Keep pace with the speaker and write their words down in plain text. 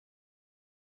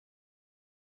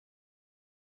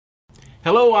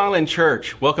Hello, Island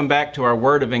Church. Welcome back to our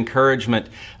Word of Encouragement.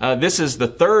 This is the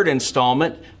third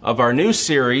installment of our new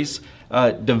series,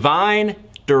 Divine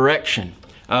Direction.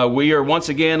 We are once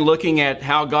again looking at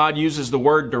how God uses the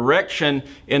word direction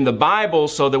in the Bible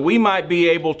so that we might be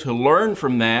able to learn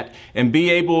from that and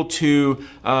be able to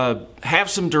have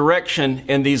some direction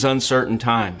in these uncertain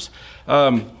times.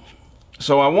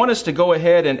 So I want us to go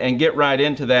ahead and get right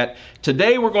into that.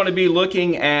 Today we're going to be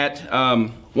looking at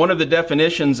one of the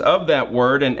definitions of that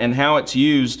word and how it's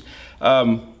used.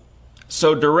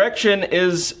 So direction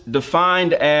is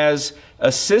defined as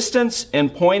assistance in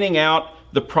pointing out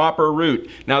the proper route.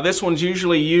 Now this one's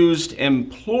usually used in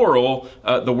plural,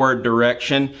 the word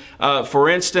direction. For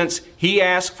instance, he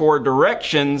asked for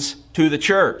directions to the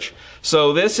church.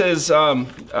 So this is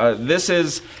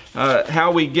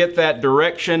how we get that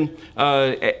direction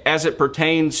as it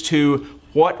pertains to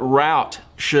what route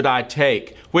should I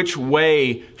take? Which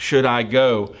way should I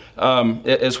go?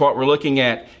 Is what we're looking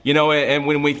at. You know, and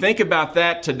when we think about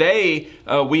that today,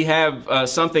 we have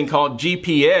something called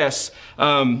GPS.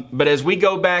 But as we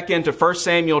go back into 1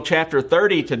 Samuel chapter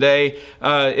 30 today,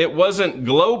 it wasn't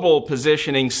global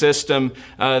positioning system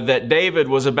that David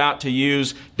was about to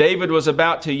use. David was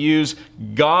about to use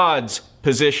God's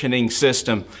positioning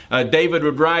system. David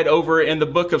would write over in the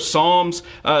book of Psalms,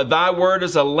 thy word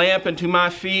is a lamp unto my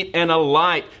feet and a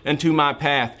light unto my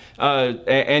path.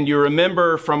 And you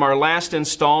remember from our last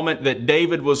installment that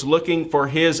David was looking for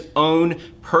his own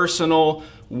personal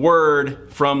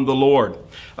word from the Lord.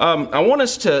 I want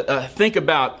us to think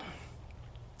about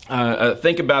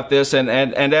this,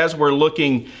 and as we're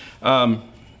looking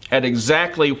at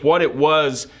exactly what it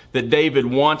was that David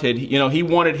wanted. You know, he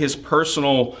wanted his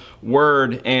personal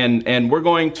word, and we're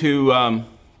going to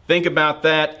think about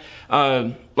that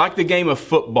like the game of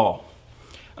football.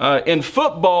 In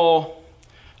football,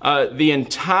 the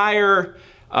entire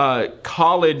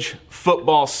college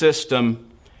football system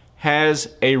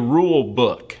has a rule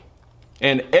book,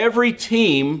 and every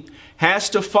team has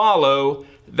to follow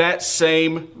that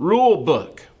same rule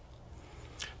book.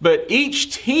 But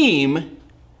each team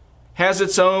has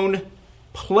its own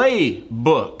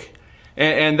playbook,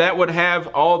 and that would have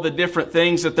all the different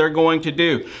things that they're going to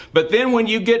do. But then when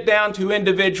you get down to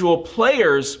individual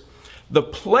players, the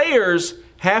players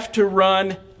have to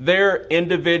run their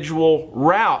individual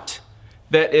route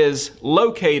that is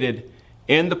located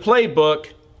in the playbook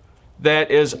that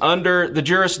is under the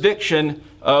jurisdiction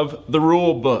of the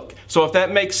rule book. So if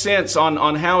that makes sense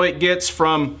on how it gets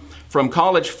from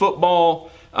college football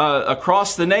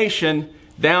across the nation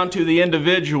down to the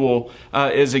individual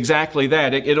is exactly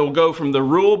that. It'll go from the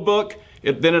rule book,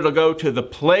 then it'll go to the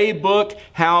playbook,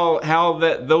 how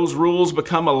those rules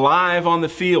become alive on the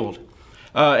field,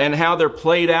 and how they're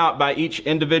played out by each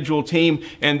individual team,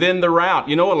 and then the route.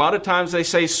 You know, a lot of times they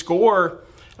say score.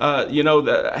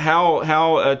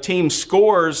 How a team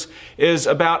scores is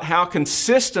about how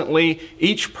consistently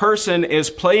each person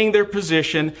is playing their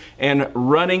position and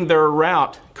running their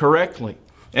route correctly.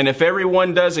 And if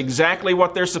everyone does exactly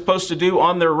what they're supposed to do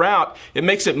on their route, it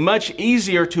makes it much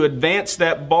easier to advance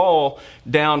that ball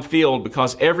downfield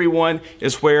because everyone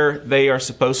is where they are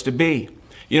supposed to be.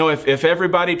 You know, if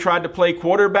everybody tried to play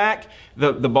quarterback,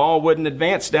 the ball wouldn't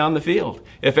advance down the field.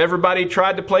 If everybody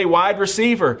tried to play wide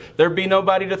receiver, there'd be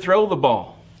nobody to throw the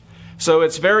ball. So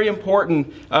it's very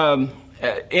important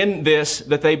in this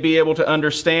that they be able to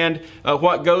understand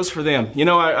what goes for them. You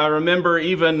know, I remember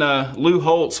even Lou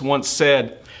Holtz once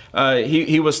said,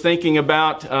 he was thinking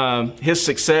about his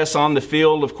success on the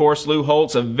field. Of course, Lou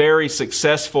Holtz, a very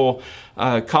successful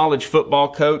college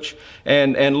football coach.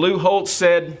 And Lou Holtz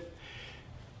said,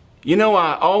 you know,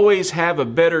 I always have a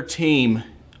better team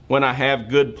when I have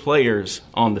good players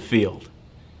on the field.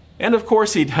 And of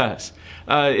course he does.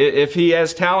 If he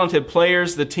has talented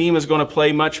players, the team is going to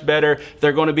play much better.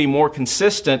 They're going to be more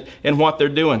consistent in what they're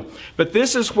doing. But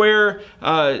this is where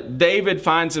David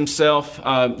finds himself.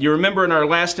 You remember in our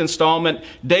last installment,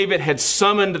 David had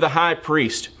summoned the high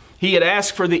priest. He had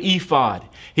asked for the ephod.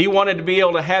 He wanted to be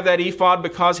able to have that ephod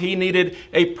because he needed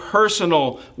a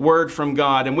personal word from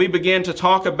God. And we began to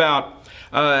talk about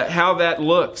how that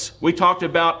looks. We talked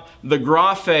about the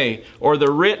graphe, or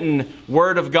the written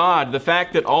word of God, the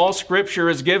fact that all Scripture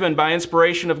is given by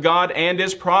inspiration of God and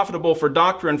is profitable for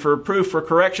doctrine, for reproof, for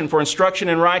correction, for instruction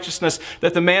in righteousness,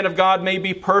 that the man of God may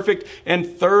be perfect and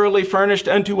thoroughly furnished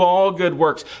unto all good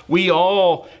works. We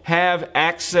all have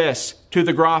access to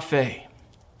the graphe.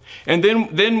 And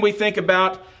then we think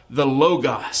about the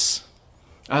logos.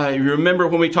 You remember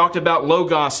when we talked about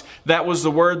logos, that was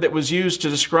the word that was used to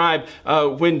describe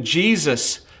when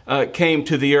Jesus came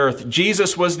to the earth.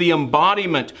 Jesus was the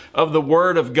embodiment of the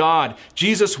Word of God.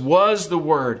 Jesus was the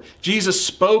Word. Jesus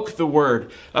spoke the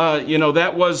Word.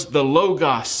 That was the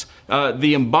Logos,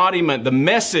 the embodiment, the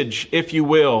message, if you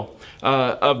will,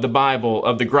 of the Bible,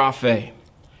 of the Graphe.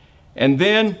 And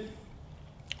then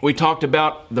we talked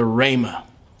about the Rhema.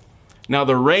 Now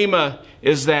the Rhema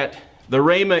is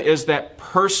that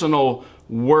personal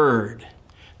word.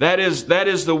 That is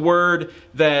the word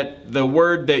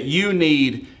that you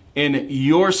need in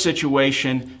your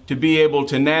situation to be able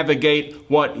to navigate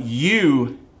what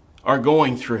you are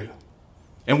going through.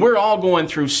 And we're all going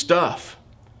through stuff,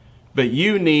 but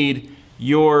you need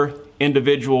your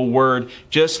individual word,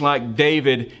 just like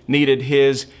David needed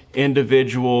his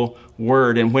individual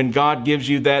word. And when God gives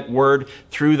you that word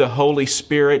through the Holy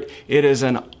Spirit, it is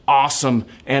an awesome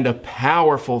and a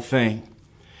powerful thing.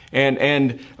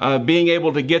 And being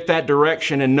able to get that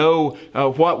direction and know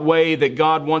what way that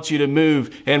God wants you to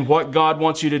move and what God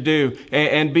wants you to do,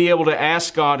 and be able to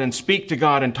ask God and speak to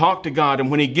God and talk to God. And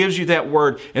when He gives you that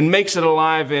word and makes it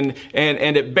alive and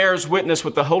it bears witness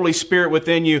with the Holy Spirit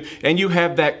within you, and you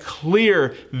have that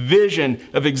clear vision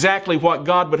of exactly what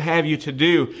God would have you to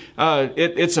do,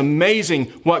 it's amazing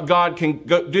what God can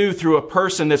do through a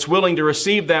person that's willing to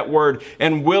receive that word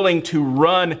and willing to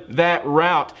run that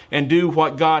route and do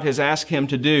what God has asked him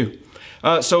to do.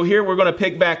 So here we're going to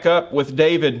pick back up with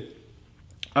David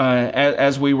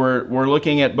as we were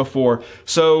looking at before.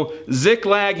 So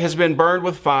Ziklag has been burned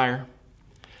with fire.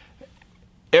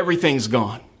 Everything's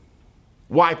gone.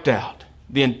 Wiped out.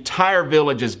 The entire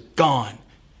village is gone.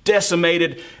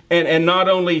 Decimated. And not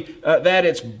only that,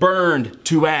 it's burned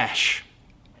to ash.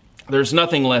 There's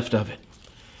nothing left of it.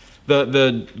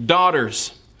 The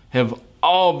daughters have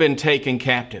all been taken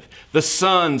captive. The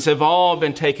sons have all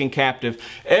been taken captive.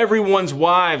 Everyone's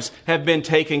wives have been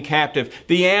taken captive.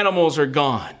 The animals are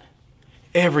gone.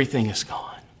 Everything is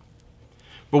gone.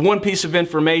 But one piece of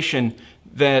information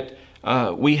that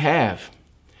we have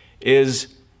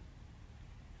is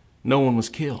no one was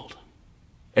killed.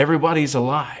 Everybody's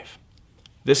alive.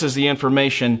 This is the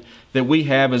information that we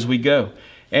have as we go.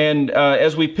 And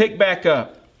as we pick back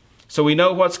up, so we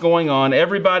know what's going on.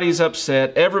 Everybody's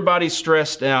upset. Everybody's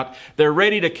stressed out. They're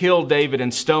ready to kill David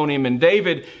and stone him. And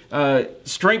David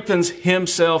strengthens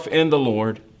himself in the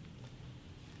Lord.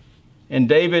 And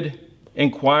David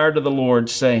inquired of the Lord,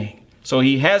 saying, so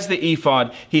he has the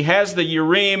ephod, he has the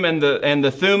Urim and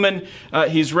the Thummim.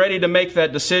 He's ready to make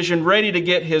that decision, ready to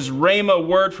get his Rhema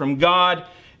word from God.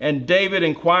 And David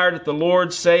inquired of the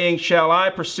Lord, saying, shall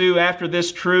I pursue after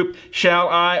this troop? Shall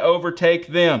I overtake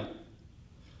them?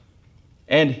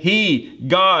 And he,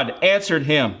 God, answered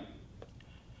him,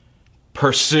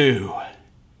 pursue.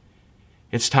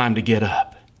 It's time to get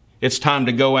up. It's time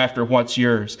to go after what's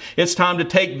yours. It's time to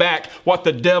take back what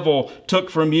the devil took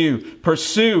from you.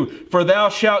 Pursue, for thou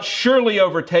shalt surely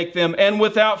overtake them, and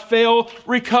without fail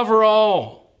recover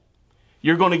all.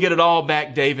 You're going to get it all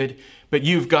back, David, but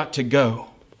you've got to go.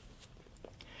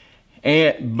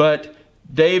 But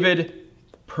David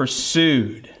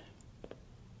pursued.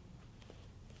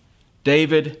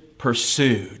 David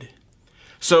pursued.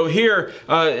 So here,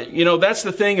 that's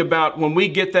the thing about when we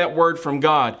get that word from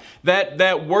God.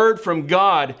 That word from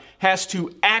God has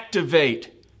to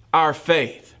activate our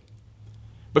faith.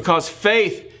 Because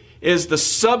faith is the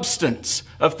substance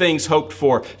of things hoped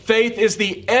for. Faith is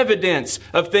the evidence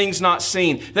of things not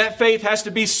seen. That faith has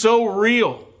to be so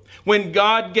real. When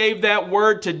God gave that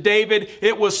word to David,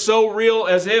 it was so real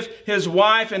as if his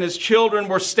wife and his children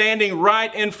were standing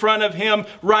right in front of him,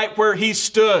 right where he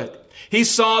stood. He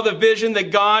saw the vision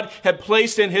that God had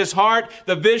placed in his heart,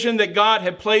 the vision that God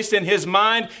had placed in his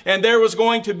mind, and there was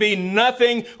going to be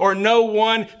nothing or no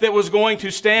one that was going to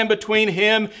stand between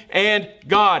him and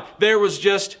God. There was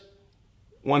just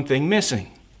one thing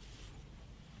missing.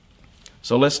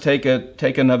 So let's take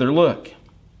another look.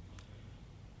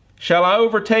 Shall I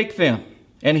overtake them?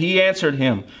 And he answered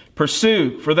him,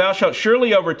 pursue, for thou shalt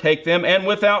surely overtake them, and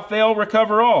without fail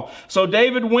recover all. So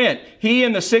David went, he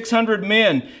and the 600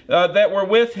 men that were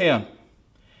with him,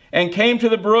 and came to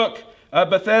the brook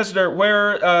Bethesda,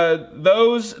 where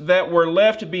those that were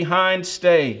left behind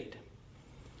stayed.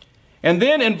 And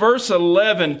then in verse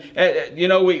 11,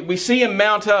 we see him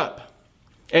mount up,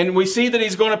 and we see that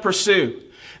he's going to pursue.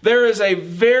 There is a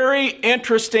very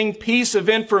interesting piece of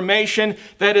information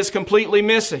that is completely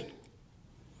missing.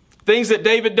 Things that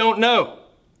David don't know.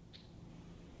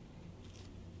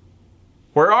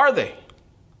 Where are they?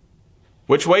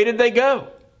 Which way did they go?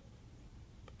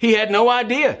 He had no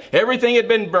idea. Everything had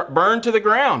been burned to the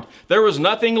ground. There was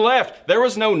nothing left. There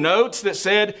was no notes that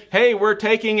said, hey, we're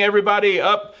taking everybody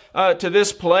up to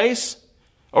this place.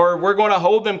 or we're going to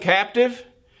hold them captive.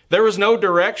 There was no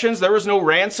directions. There was no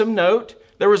ransom note.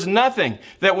 There was nothing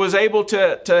that was able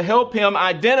to help him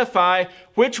identify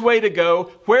which way to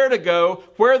go, where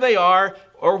they are,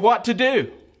 or what to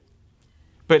do.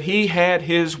 But he had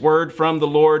his word from the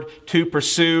Lord to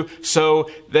pursue, so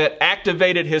that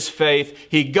activated his faith.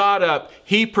 He got up,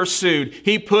 he pursued,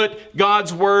 he put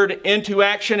God's word into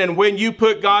action. And when you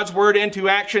put God's word into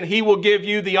action, he will give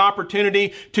you the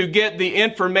opportunity to get the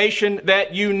information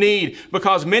that you need.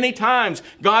 Because many times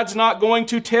God's not going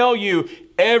to tell you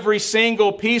every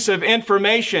single piece of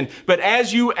information. But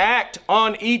as you act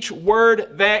on each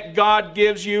word that God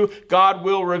gives you, God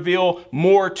will reveal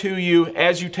more to you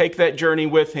as you take that journey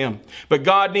with him. But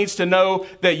God needs to know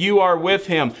that you are with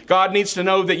him. God needs to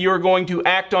know that you are going to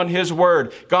act on his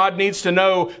word. God needs to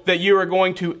know that you are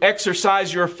going to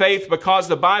exercise your faith, because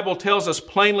the Bible tells us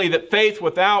plainly that faith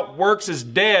without works is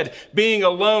dead, being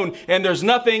alone, and there's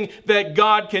nothing that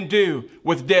God can do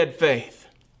with dead faith.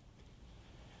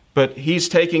 But he's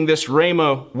taking this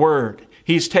Rhema word.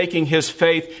 He's taking his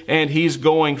faith and he's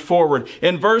going forward.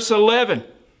 In verse 11,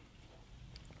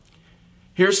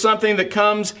 here's something that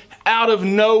comes out of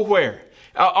nowhere.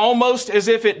 Almost as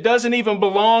if it doesn't even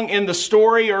belong in the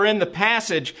story or in the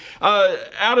passage.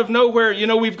 Out of nowhere,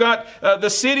 we've got the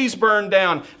city's burned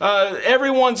down.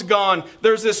 Everyone's gone.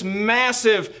 There's this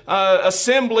massive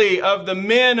assembly of the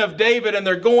men of David, and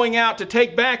they're going out to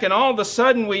take back. And all of a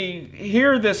sudden we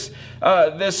hear this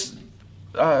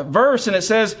verse, and it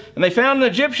says, and they found an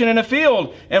Egyptian in a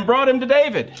field and brought him to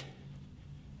David.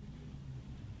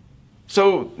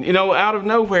 So, out of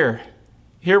nowhere,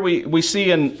 here we see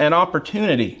an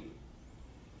opportunity.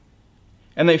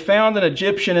 And they found an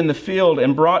Egyptian in the field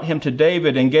and brought him to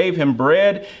David and gave him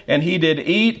bread, and he did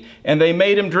eat, and they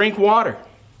made him drink water.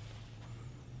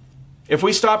 If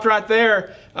we stopped right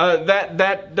there,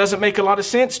 that doesn't make a lot of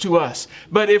sense to us.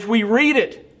 But if we read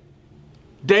it,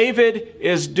 David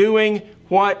is doing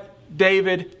what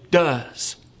David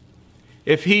does.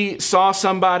 If he saw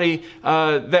somebody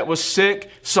that was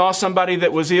sick, saw somebody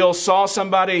that was ill, saw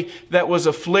somebody that was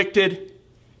afflicted,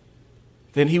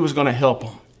 then he was going to help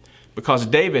them, because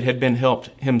David had been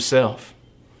helped himself.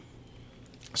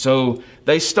 So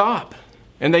they stop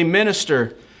and they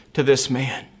minister to this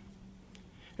man.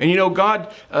 And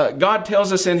God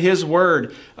tells us in his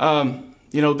word,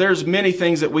 there's many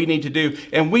things that we need to do,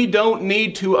 and we don't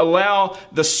need to allow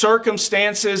the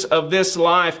circumstances of this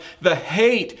life, the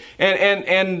hate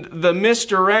and the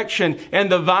misdirection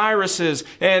and the viruses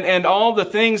and all the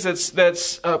things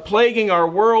that's plaguing our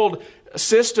world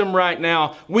system right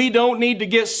now. We don't need to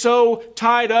get so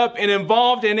tied up and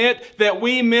involved in it that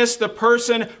we miss the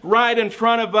person right in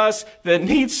front of us that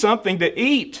needs something to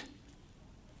eat.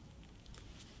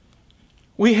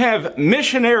 We have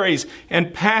missionaries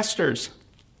and pastors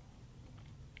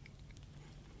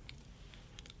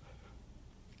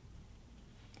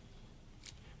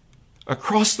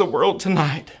across the world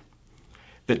tonight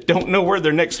that don't know where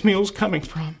their next meal is coming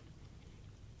from.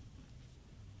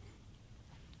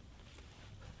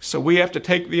 So we have to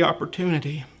take the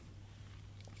opportunity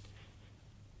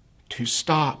to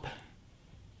stop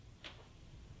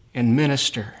and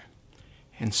minister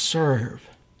and serve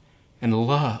and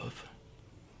love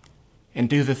and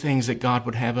do the things that God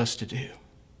would have us to do.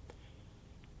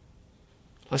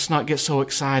 Let's not get so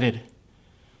excited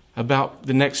about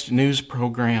the next news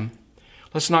program.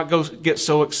 Let's not get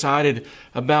so excited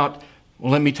about,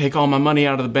 let me take all my money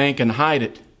out of the bank and hide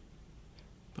it.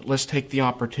 But let's take the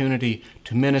opportunity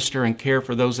to minister and care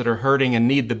for those that are hurting and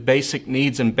need the basic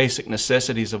needs and basic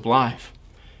necessities of life.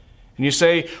 And you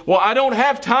say, well, I don't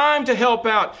have time to help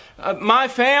out. My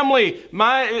family,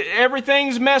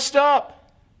 everything's messed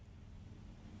up.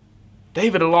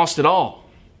 David had lost it all.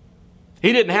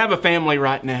 He didn't have a family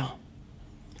right now.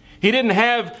 He didn't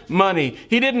have money.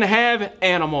 He didn't have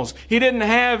animals. He didn't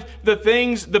have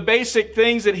the basic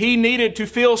things that he needed to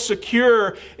feel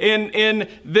secure in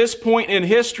this point in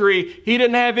history. He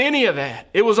didn't have any of that.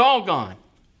 It was all gone.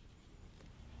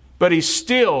 But he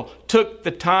still took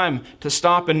the time to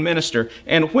stop and minister.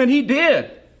 And when he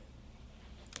did,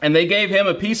 and they gave him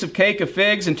a piece of cake of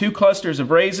figs and 2 clusters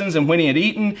of raisins. And when he had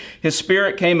eaten, his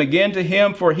spirit came again to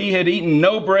him, for he had eaten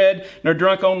no bread, nor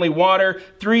drunk only water,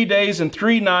 3 days and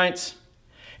 3 nights.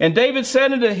 And David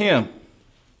said unto him,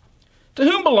 To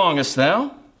whom belongest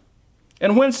thou?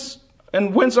 And whence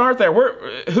art thou?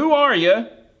 Who are you?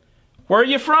 Where are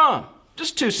you from?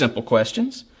 Just 2 simple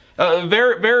questions.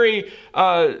 Very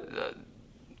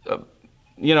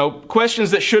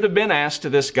questions that should have been asked to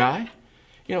this guy.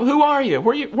 Who are you?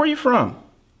 Where are you from?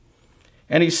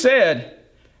 And he said,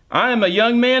 I am a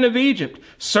young man of Egypt,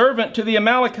 servant to the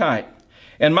Amalekite.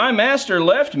 And my master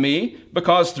left me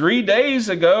because 3 days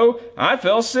ago I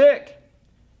fell sick.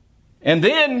 And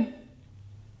then,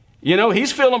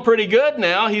 he's feeling pretty good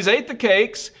now. He's ate the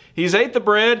cakes. He's ate the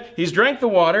bread. He's drank the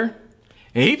water.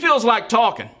 And he feels like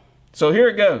talking. So here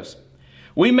it goes.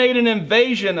 We made an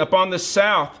invasion upon the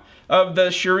south of the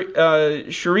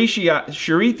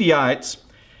Cherethites,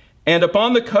 and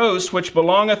upon the coast which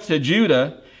belongeth to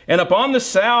Judah, and upon the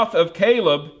south of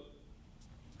Caleb.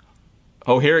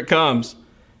 Oh, here it comes.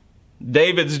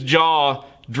 David's jaw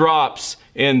drops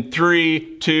in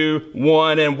 3, 2,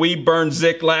 1, and we burn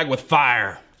Ziklag with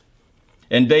fire.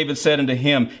 And David said unto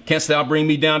him, Canst thou bring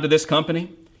me down to this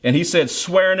company? And he said,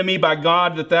 Swear unto me by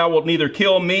God that thou wilt neither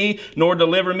kill me nor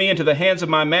deliver me into the hands of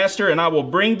my master, and I will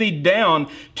bring thee down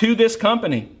to this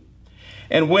company.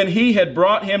 And when he had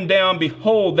brought him down,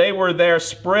 behold, they were there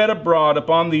spread abroad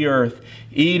upon the earth,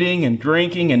 eating and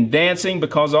drinking and dancing,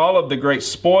 because all of the great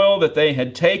spoil that they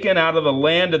had taken out of the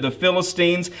land of the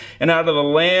Philistines and out of the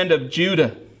land of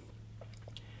Judah.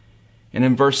 And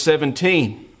in verse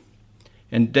 17,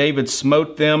 and David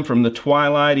smote them from the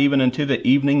twilight even unto the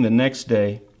evening the next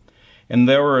day. And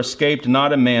there were escaped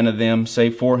not a man of them,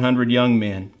 save 400 young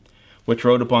men, which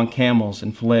rode upon camels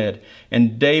and fled.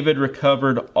 And David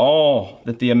recovered all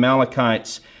that the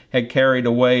Amalekites had carried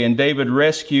away. And David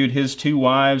rescued his 2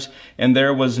 wives, and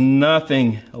there was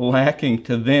nothing lacking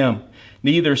to them,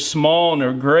 neither small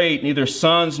nor great, neither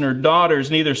sons nor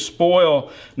daughters, neither spoil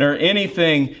nor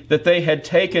anything that they had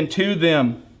taken to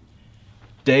them.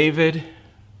 David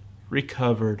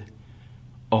recovered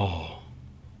all.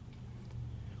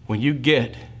 When you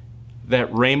get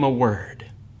that Rhema word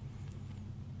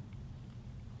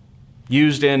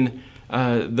used in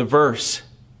the verse,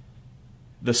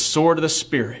 the sword of the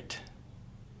Spirit,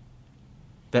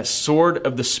 that sword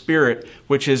of the Spirit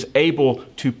which is able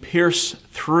to pierce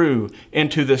through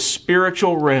into the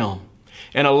spiritual realm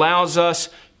and allows us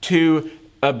to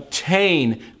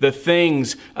obtain the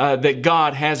things that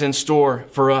God has in store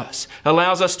for us,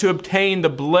 allows us to obtain the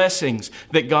blessings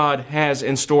that God has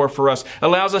in store for us,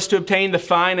 allows us to obtain the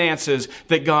finances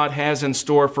that God has in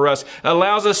store for us,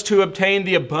 allows us to obtain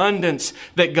the abundance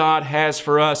that God has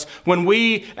for us. When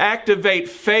we activate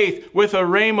faith with a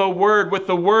Rhema word, with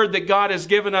the word that God has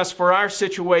given us for our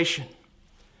situation,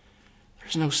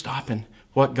 there's no stopping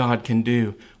what God can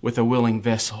do with a willing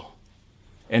vessel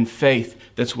and faith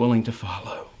that's willing to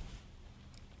follow.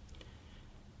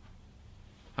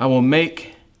 I will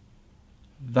make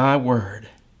thy word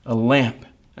a lamp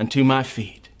unto my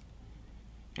feet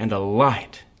and a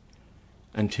light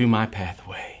unto my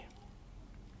pathway.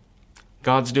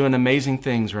 God's doing amazing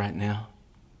things right now.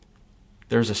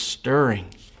 There's a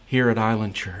stirring here at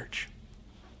Island Church.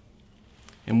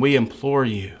 And we implore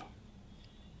you,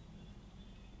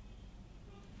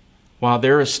 while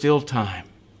there is still time,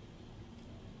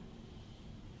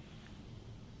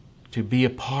 to be a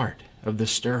part of the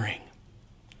stirring.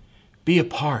 Be a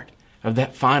part of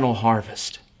that final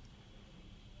harvest.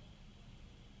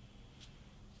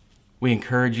 We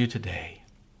encourage you today.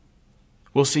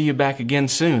 We'll see you back again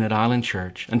soon at Island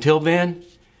Church. Until then,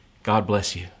 God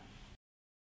bless you.